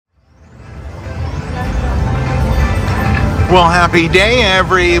Well, happy day,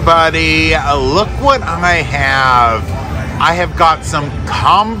 everybody. Look what I have. I have got some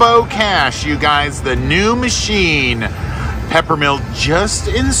combo cash, you guys. The new machine. Peppermill just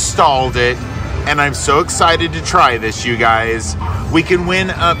installed it, and I'm so excited to try this, you guys. We can win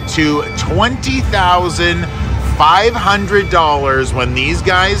up to $20,500 when these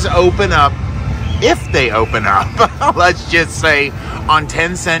guys open up, if they open up, let's just say, on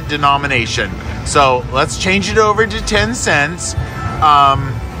 10-cent denomination. So let's change it over to 10 cents.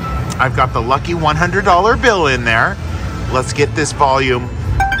 I've got the lucky $100 bill in there. Let's get this volume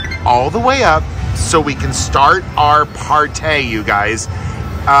all the way up so we can start our partay, you guys.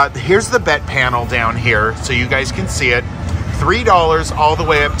 Here's the bet panel down here so you guys can see it. $3 all the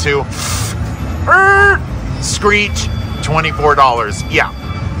way up to screech, $24. Yeah,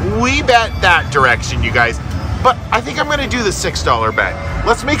 we bet that direction, you guys. But I think I'm going to do the $6 bet.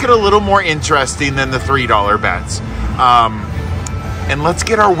 Let's make it a little more interesting than the $3 bets. And let's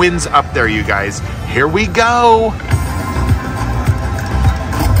get our wins up there, you guys. Here we go.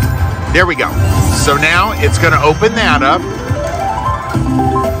 There we go. So now it's going to open that up.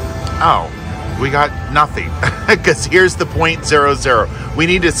 Oh, we got nothing. Because here's the 0.00. We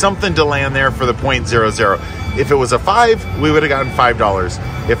needed something to land there for the 0.00. If it was a 5, we would have gotten $5.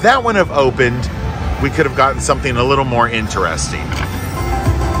 If that one have opened, we could have gotten something a little more interesting.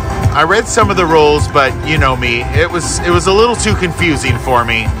 I read some of the rules, but you know me, it was a little too confusing for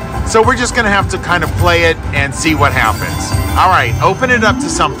me. So we're just gonna have to kind of play it and see what happens. All right, open it up to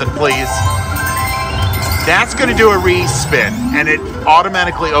something, please. That's gonna do a re-spin, and it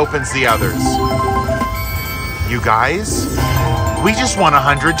automatically opens the others. You guys, we just won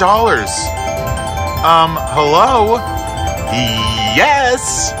 $100. Hello?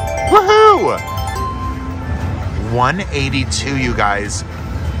 Yes! Woohoo! 182, you guys.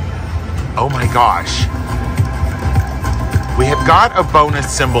 Oh my gosh. We have got a bonus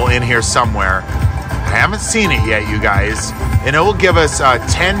symbol in here somewhere. I haven't seen it yet, you guys. And it will give us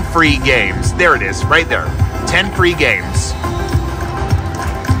 10 free games. There it is, right there. 10 free games.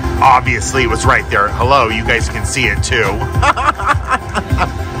 Obviously, it was right there. Hello, you guys can see it too.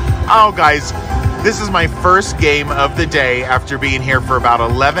 Oh, guys, this is my first game of the day after being here for about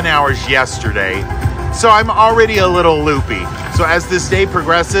 11 hours yesterday. So I'm already a little loopy. So as this day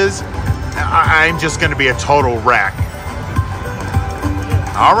progresses, I'm just going to be a total wreck.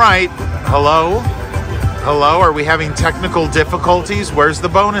 All right. Hello? Hello? Are we having technical difficulties? Where's the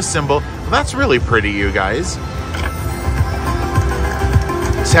bonus symbol? Well, that's really pretty, you guys.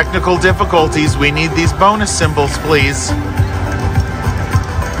 Technical difficulties. We need these bonus symbols, please.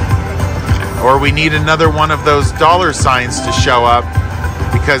 Or we need another one of those dollar signs to show up.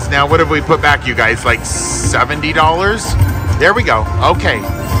 Because now what have we put back, you guys? Like $70? There we go. Okay.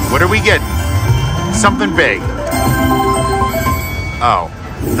 What are we getting? Something big. Oh,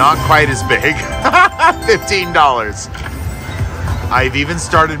 not quite as big. $15. I've even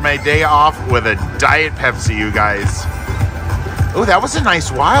started my day off with a Diet Pepsi, you guys. Oh, that was a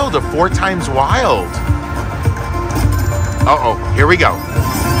nice wild, a 4 times wild. Uh-oh, here we go.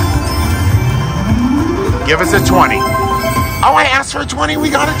 Give us a 20. Oh, I asked for a 20,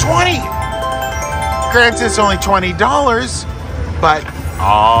 we got a 20. Granted, it's only $20, but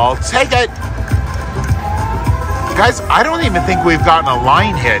I'll take it. Guys, I don't even think we've gotten a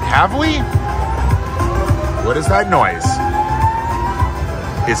line hit, have we? What is that noise?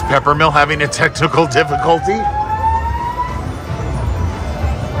 Is Peppermill having a technical difficulty?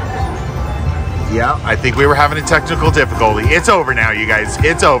 Yeah, I think we were having a technical difficulty. It's over now, you guys.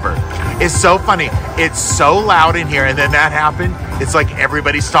 It's over. It's so funny. It's so loud in here, and then that happened. It's like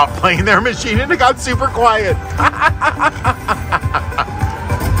everybody stopped playing their machine, and it got super quiet.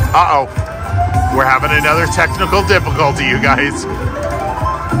 Uh-oh. We're having another technical difficulty, you guys.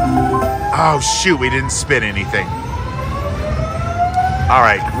 Oh, shoot. We didn't spin anything. All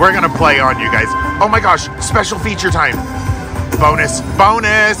right. We're going to play on, you guys. Oh, my gosh. Special feature time. Bonus.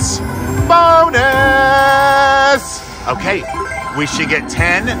 Bonus. Bonus! Okay, we should get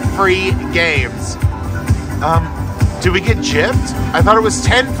 10 free games. Did we get gypped? I thought it was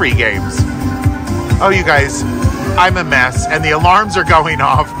 10 free games. Oh, you guys, I'm a mess, and the alarms are going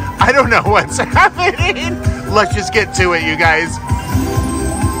off. I don't know what's happening. Let's just get to it, you guys.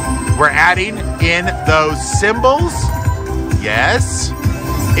 We're adding in those symbols. Yes.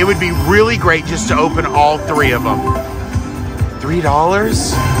 It would be really great just to open all 3 of them. $3?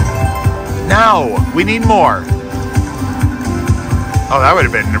 No, we need more. Oh, that would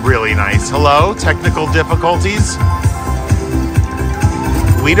have been really nice. Hello, technical difficulties.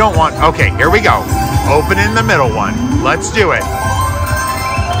 We don't want, okay, here we go. Open in the middle one. Let's do it.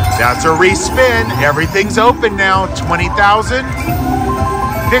 That's a respin. Everything's open now. 20,000.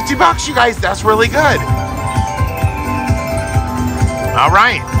 50 bucks, you guys. That's really good. All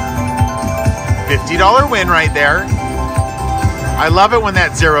right. $50 win right there. I love it when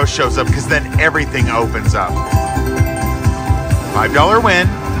that zero shows up because then everything opens up. $5 win.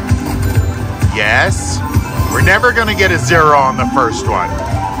 Yes. We're never going to get a zero on the first one.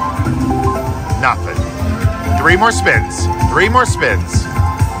 Nothing. 3 more spins. 3 more spins.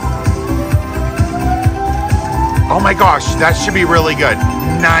 Oh my gosh, that should be really good.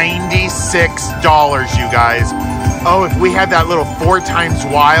 $96, you guys. Oh, if we had that little 4 times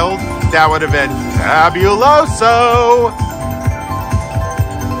wild, that would have been fabuloso.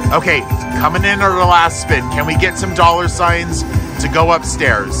 Okay, coming in on the last spin. Can we get some dollar signs to go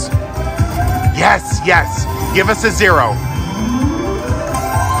upstairs? Yes, yes. Give us a 0.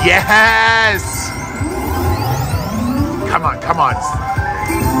 Yes. Come on, come on.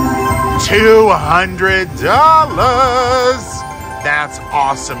 $200. That's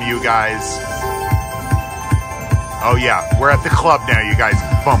awesome, you guys. Oh yeah, we're at the club now, you guys.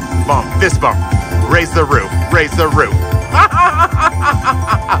 Bump, bump, fist bump. Raise the roof, raise the roof.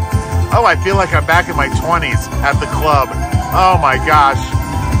 Oh, I feel like I'm back in my 20s at the club. Oh my gosh.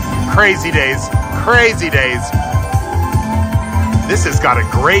 Crazy days, crazy days. This has got a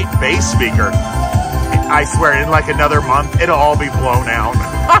great bass speaker. I swear, in like another month, it'll all be blown out.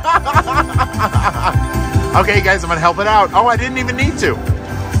 Okay, guys, I'm gonna help it out. Oh, I didn't even need to.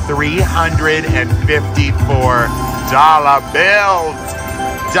 $354 bills.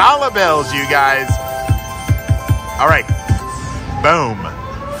 Dollar bills, you guys. All right, boom.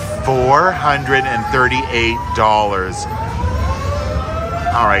 $438.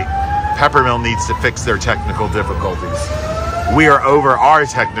 All right, Peppermill needs to fix their technical difficulties. We are over our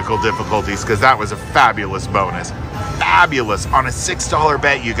technical difficulties because that was a fabulous bonus. Fabulous on a $6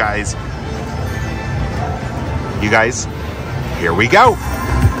 bet, you guys. You guys, here we go.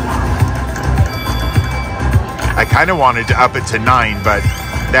 I kind of wanted to up it to 9, but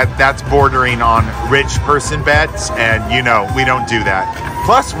that's bordering on rich person bets, and you know, we don't do that.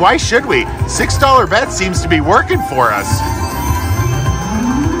 Plus, why should we? $6 bet seems to be working for us.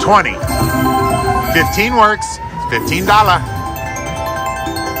 20. 15 works. $15.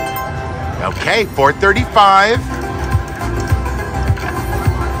 Okay, $435.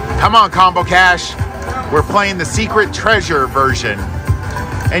 Come on, Combo Cash. We're playing the Secret Treasure version.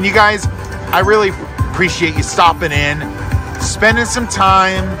 And you guys, I really appreciate you stopping in, spending some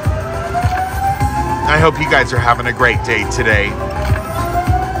time. I hope you guys are having a great day today.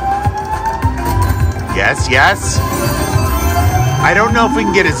 Yes, yes. I don't know if we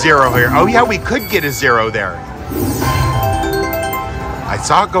can get a 0 here. Oh yeah, we could get a 0 there. I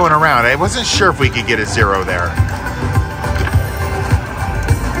saw it going around. I wasn't sure if we could get a 0 there.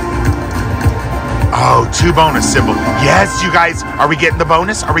 Oh, 2 bonus symbol. Yes, you guys. Are we getting the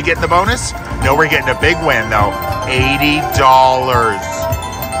bonus? Are we getting the bonus? No, we're getting a big win, though. $80.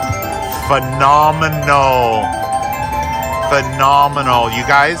 Phenomenal. Phenomenal. You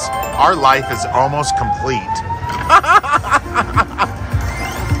guys, our life is almost complete.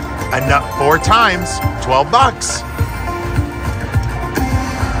 Enough 4 times, 12 bucks.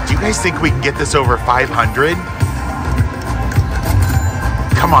 Do you guys think we can get this over 500?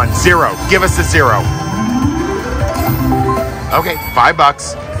 Come on, 0. Give us a 0. Okay, 5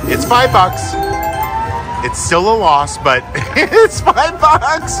 bucks. It's 5 bucks. It's still a loss, but it's 5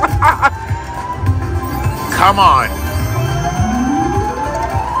 bucks. Come on.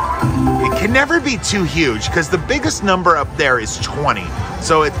 It can never be too huge because the biggest number up there is 20.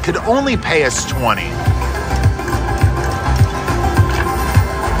 So it could only pay us 20.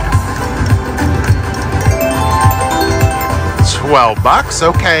 $12,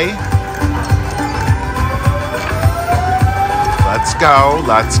 okay. Let's go,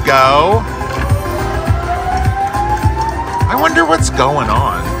 let's go. I wonder what's going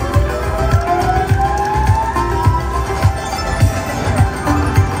on.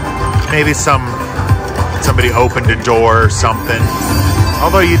 Maybe somebody opened a door or something.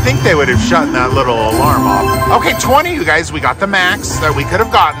 Although you'd think they would have shut that little alarm off. Okay, 20, you guys. We got the max that we could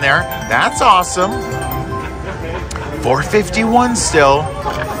have gotten there. That's awesome. 451 still.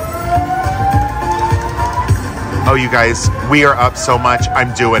 Oh, you guys, we are up so much.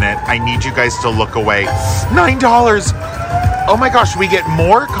 I'm doing it. I need you guys to look away. $9. Oh my gosh, we get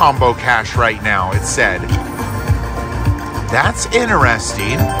more combo cash right now, it said. That's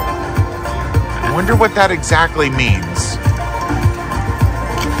interesting. I wonder what that exactly means.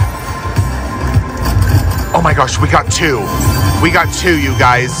 Oh my gosh, we got 2. We got 2, you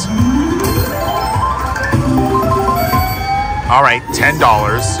guys. All right,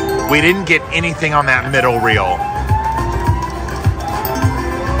 $10. We didn't get anything on that middle reel.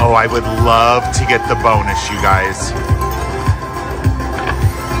 Oh, I would love to get the bonus, you guys.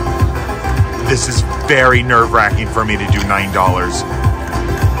 This is very nerve-wracking for me to do $9.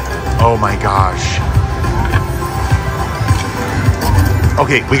 Oh my gosh.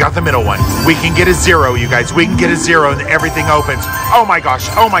 Okay, we got the middle one. We can get a 0, you guys. We can get a 0 and everything opens. Oh my gosh,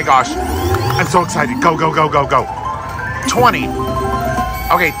 oh my gosh. I'm so excited. Go, go, go, go, go. 20.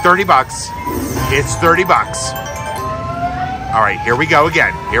 Okay, 30 bucks. It's 30 bucks. All right, here we go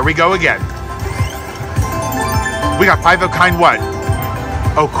again. Here we go again. We got 5 of kind what?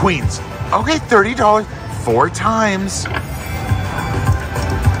 Oh, queens. Okay, $30. 4 times.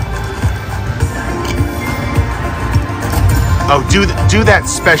 Oh, do that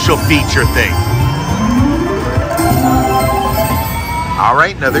special feature thing. All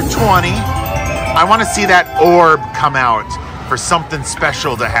right, another 20. I want to see that orb come out for something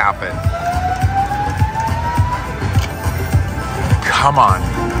special to happen. Come on.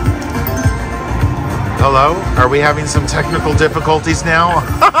 Hello? Are we having some technical difficulties now?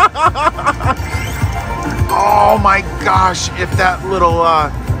 Oh my gosh, if that little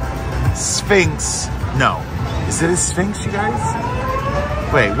sphinx... No. Is it a sphinx, you guys?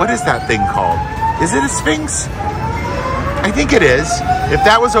 Wait, what is that thing called? Is it a sphinx? I think it is. If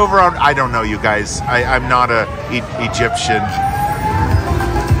that was over on... I don't know, you guys. I'm not a Egyptian.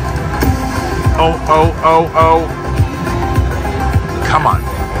 Oh, oh, oh, oh. Come on.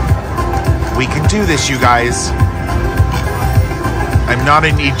 We can do this, you guys. I'm not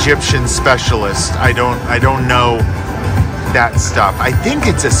an Egyptian specialist. I don't know that stuff. I think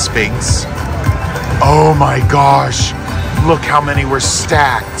it's a sphinx. Oh my gosh. Look how many were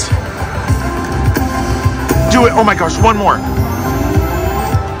stacked. Do it. Oh my gosh, one more.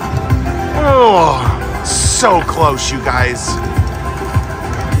 Oh, so close, you guys.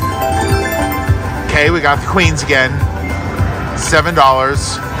 Okay, we got the queens again. $7.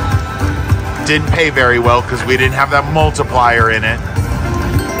 Didn't pay very well because we didn't have that multiplier in it.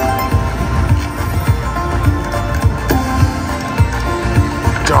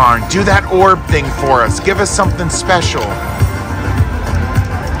 Darn, do that orb thing for us. Give us something special.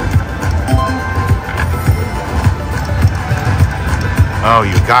 Oh,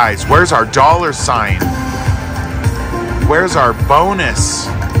 you guys, where's our dollar sign? Where's our bonus?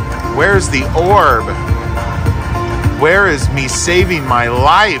 Where's the orb? Where is me saving my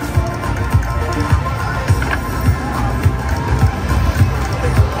life?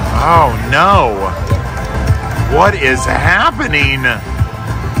 Oh no. What is happening?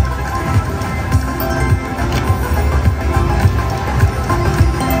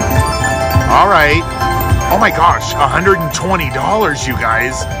 All right. Oh my gosh, $120, you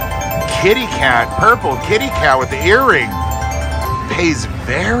guys. Kitty cat, purple kitty cat with the earring. Pays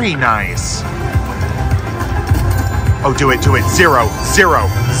very nice. Oh, do it, do it. 0, 0,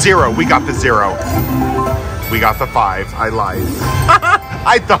 0. We got the 0. We got the 5. I lied.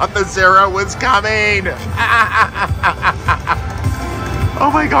 I thought the 0 was coming. Oh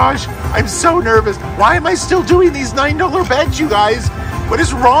my gosh, I'm so nervous. Why am I still doing these $9 bets, you guys? What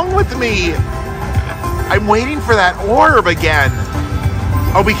is wrong with me? I'm waiting for that orb again.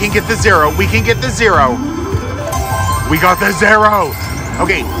 Oh, we can get the 0. We can get the 0. We got the 0.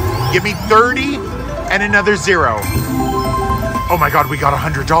 Okay, give me 30 and another 0. Oh my God, we got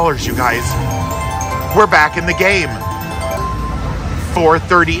 $100, you guys. We're back in the game.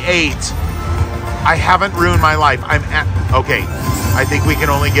 438. I haven't ruined my life. I'm at... Okay, I think we can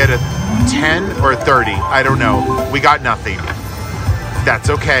only get a 10 or a 30. I don't know. We got nothing. That's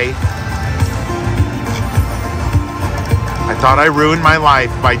okay. I thought I ruined my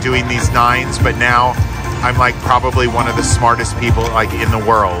life by doing these 9s, but now I'm like probably one of the smartest people like in the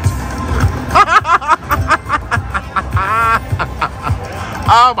world.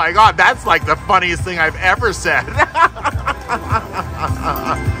 Oh my God, that's like the funniest thing I've ever said.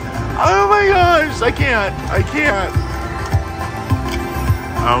 Oh my gosh, I can't.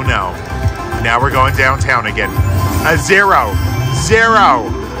 Oh no. Now we're going downtown again. A 0. 0.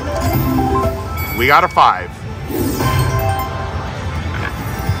 We got a 5.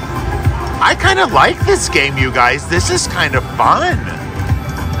 I kind of like this game, you guys. This is kind of fun.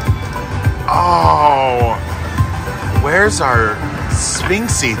 Oh, where's our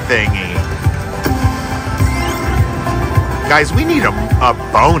Sphinxy thingy? Guys, we need a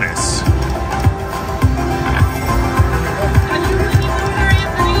bonus.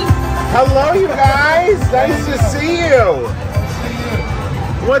 Hello, you guys. Nice to see you.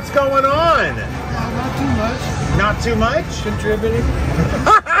 What's going on? Not too much. Not too much? Contributing.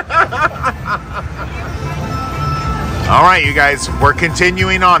 All right, you guys, we're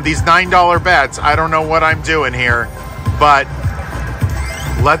continuing on these $9 bets. I don't know what I'm doing here, but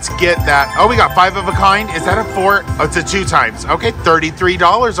let's get that. Oh, we got 5 of a kind. Is that a 4? Oh, it's a 2 times. Okay,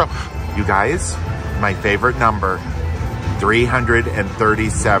 $33. Oh, you guys, my favorite number,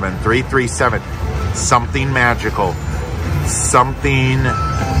 337. 337. Something magical. Something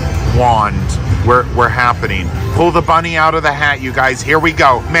wand. We're happening. Pull the bunny out of the hat, you guys. Here we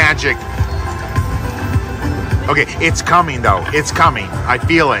go. Magic. Okay, it's coming though. It's coming. I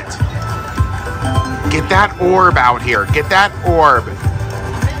feel it. Get that orb out here. Get that orb.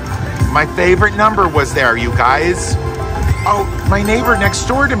 My favorite number was there, you guys. Oh, my neighbor next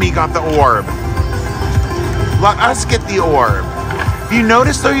door to me got the orb. Let us get the orb. You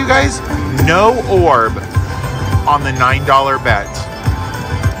notice though, you guys, no orb on the $9 bet.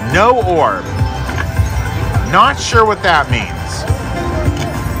 No orb. Not sure what that means.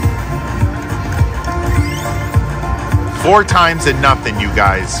 4 times and nothing, you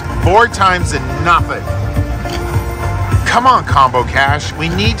guys. 4 times and nothing. Come on, Combo Cash. We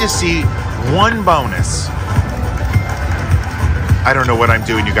need to see 1 bonus. I don't know what I'm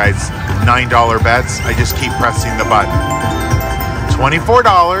doing, you guys. $9 bets. I just keep pressing the button.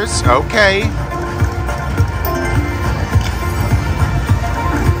 $24. Okay.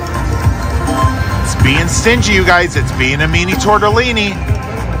 It's being stingy, you guys. It's being a meanie tortellini.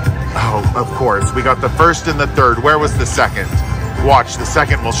 Oh, of course. We got the 1st and the 3rd. Where was the 2nd? Watch, the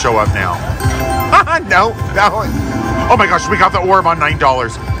 2nd will show up now. No, that one. Oh my gosh, we got the orb on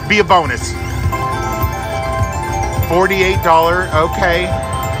 $9. Be a bonus. $48. Okay.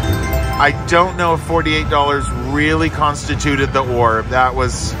 I don't know if $48 really constituted the orb. That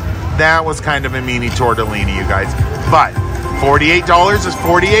was kind of a meanie tortellini, you guys. But $48 is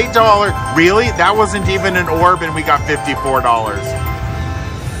 $48. Really? That wasn't even an orb and we got $54.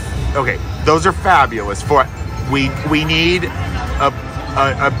 Okay, those are fabulous. We need a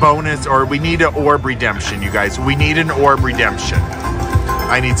bonus, or we need an orb redemption, you guys. We need an orb redemption.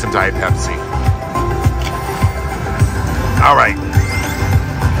 I need some Diet Pepsi. All right.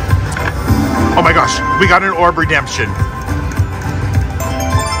 Oh my gosh, we got an orb redemption.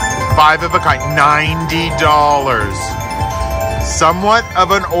 5 of a kind, $90. Somewhat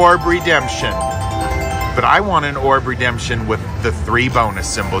of an orb redemption. But I want an orb redemption with the 3 bonus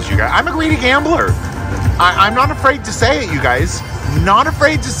symbols, you guys. I'm a greedy gambler. I'm not afraid to say it, you guys. Not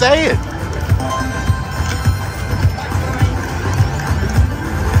afraid to say it.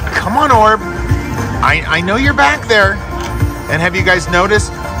 Come on, orb. I know you're back there. And have you guys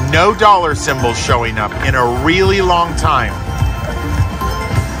noticed? No dollar symbols showing up in a really long time.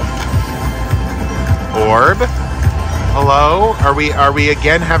 Orb? Hello? Are we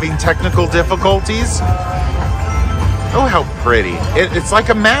again having technical difficulties? Oh, how pretty. It's like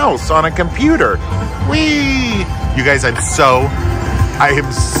a mouse on a computer. Whee! You guys, I am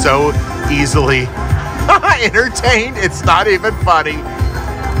so easily entertained. It's not even funny.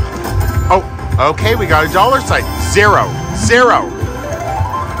 Oh, okay, we got a dollar sign. 0.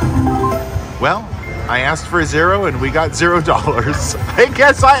 Well, I asked for a 0 and we got $0. I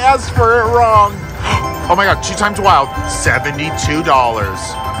guess I asked for it wrong. Oh my God, 2 times wild, $72.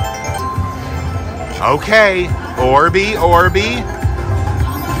 Okay, Orby.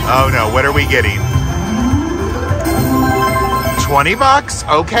 Oh no, what are we getting? 20 bucks.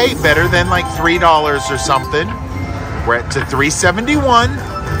 Okay, better than like $3 or something. We're at to $3.71.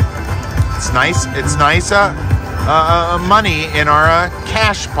 It's nice. It's nice money in our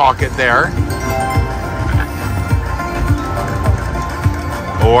cash pocket there.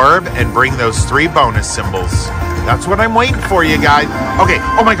 Orb and bring those 3 bonus symbols. That's what I'm waiting for, you guys. Okay,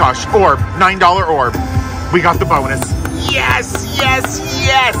 oh my gosh, orb, $9 orb. We got the bonus. Yes.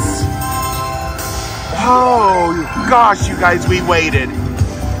 Oh gosh, you guys, we waited.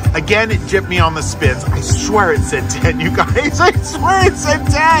 Again, it jipped me on the spins. I swear it said 10, you guys. I swear it said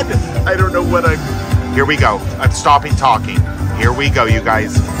 10. I don't know what here we go. I'm stopping talking. Here we go, you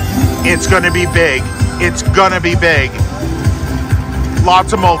guys. It's gonna be big. It's gonna be big.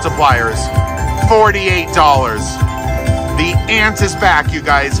 Lots of multipliers. $48. The ant is back, you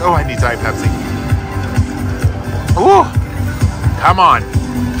guys. Oh, I need Diet Pepsi. Ooh. Come on.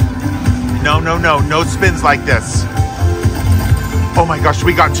 No spins like this. Oh my gosh,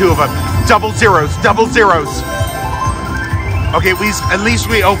 we got 2 of them. Double zeros. Okay, at least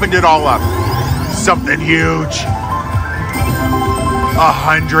we opened it all up. Something huge.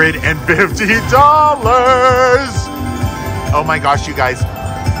 $150. Oh my gosh, you guys.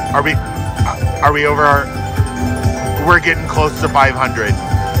 Are we over our... We're getting close to 500.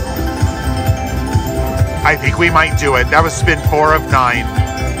 I think we might do it. That was spin 4 of 9.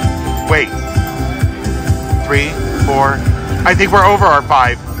 Wait. 3, 4. I think we're over our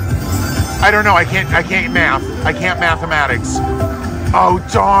 5. I don't know. I can't math. I can't mathematics. Oh,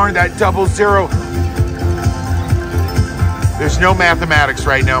 darn, that 00. There's no mathematics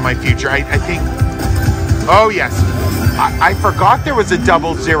right now in my future. I think, oh yes. I forgot there was a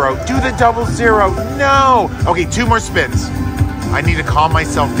 00. Do the 00. No. Okay, 2 more spins. I need to calm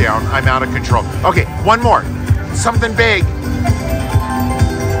myself down. I'm out of control. Okay, 1 more. Something big.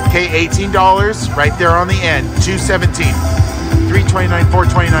 Okay, $18 right there on the end. 217. 329,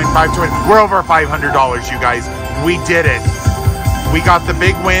 429, 520. We're over $500, you guys. We did it. We got the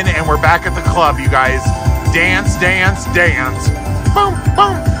big win, and we're back at the club, you guys. Dance, dance, dance. Boom,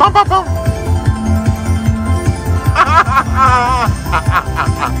 boom, boom, boom, boom.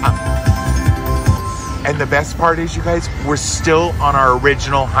 And the best part is, you guys, we're still on our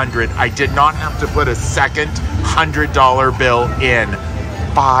original 100. I did not have to put a second $100 bill in.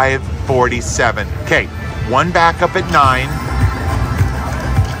 547. Okay, 1 back up at 9.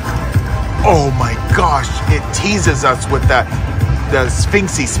 Oh my gosh, it teases us with the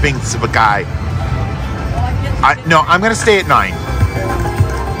sphinxy sphinx of a guy. No, I'm gonna stay at 9.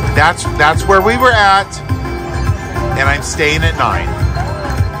 That's where we were at, and I'm staying at 9.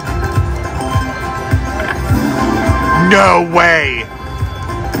 No way!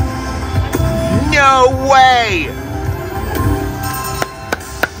 No way!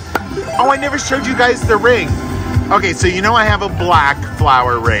 Oh, I never showed you guys the ring. Okay, so you know I have a black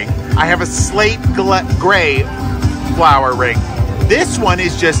flower ring. I have a slate gray flower ring. This one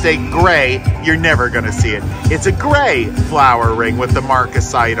is just a gray. You're never gonna see it. It's a gray flower ring with the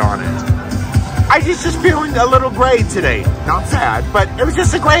marcasite on it. I just feeling a little gray today. Not sad, but it was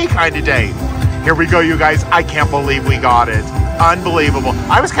just a gray kind of day. Here we go, you guys. I can't believe we got it. Unbelievable.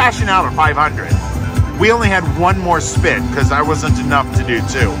 I was cashing out at 500. We only had 1 more spin because I wasn't enough to do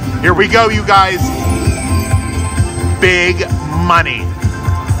 2. Here we go, you guys. Big money.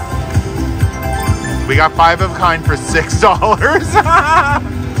 We got 5 of a kind for $6.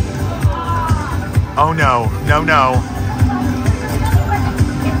 Oh no, no, no.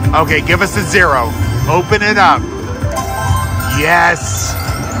 Okay, give us a 0. Open it up. Yes.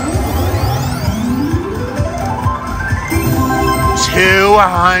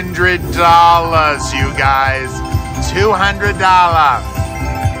 $200, you guys. $200.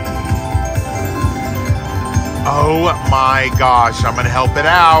 Oh my gosh, I'm gonna help it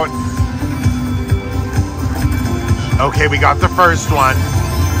out. Okay, we got the first one.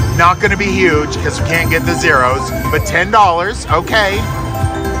 Not gonna be huge because we can't get the zeros, but $10, okay.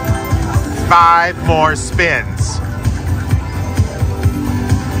 5 more spins.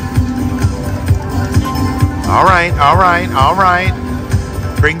 All right, all right, all right.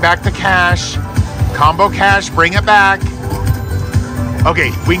 Bring back the cash. Combo cash, bring it back.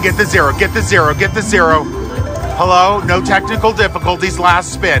 Okay, we can get the 0, get the 0, get the 0. Hello, no technical difficulties.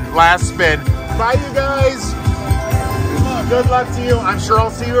 Last spin, last spin. Bye, you guys. Good luck to you. I'm sure I'll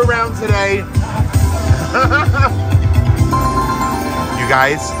see you around today. You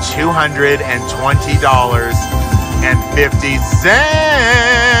guys,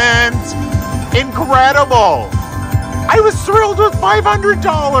 $220.50. Incredible. I was thrilled with $500.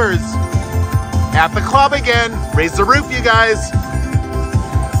 At the club again. Raise the roof, you guys.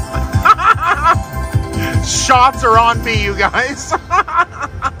 Shots are on me, you guys.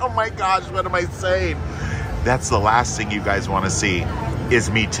 Oh my gosh, what am I saying? That's the last thing you guys want to see is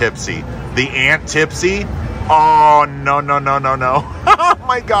me tipsy. The ant tipsy? Oh, no, no, no, no, no. Oh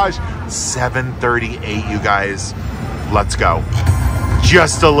my gosh. 7:38, you guys. Let's go.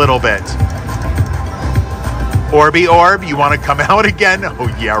 Just a little bit. Orby Orb, you want to come out again? Oh,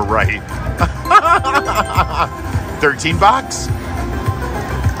 yeah, right. 13 bucks?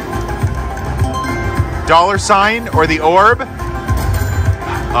 $sign or the orb?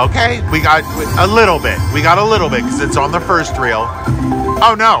 Okay, we got a little bit. We got a little bit because it's on the first reel.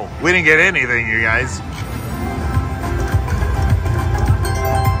 Oh no, we didn't get anything, you guys.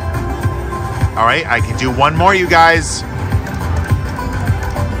 All right, I can do 1 more, you guys.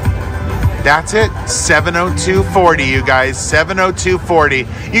 That's it, 702.40, you guys, 702.40.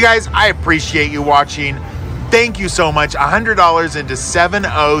 You guys, I appreciate you watching. Thank you so much. $100 into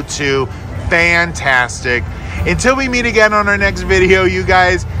 702. Fantastic. Until we meet again on our next video, you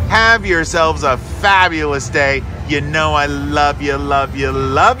guys, have yourselves a fabulous day. You know I love you, love you,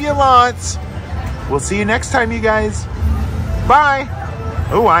 love you lots. We'll see you next time, you guys. Bye.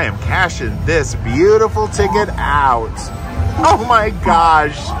 Oh, I am cashing this beautiful ticket out. Oh my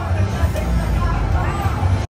gosh.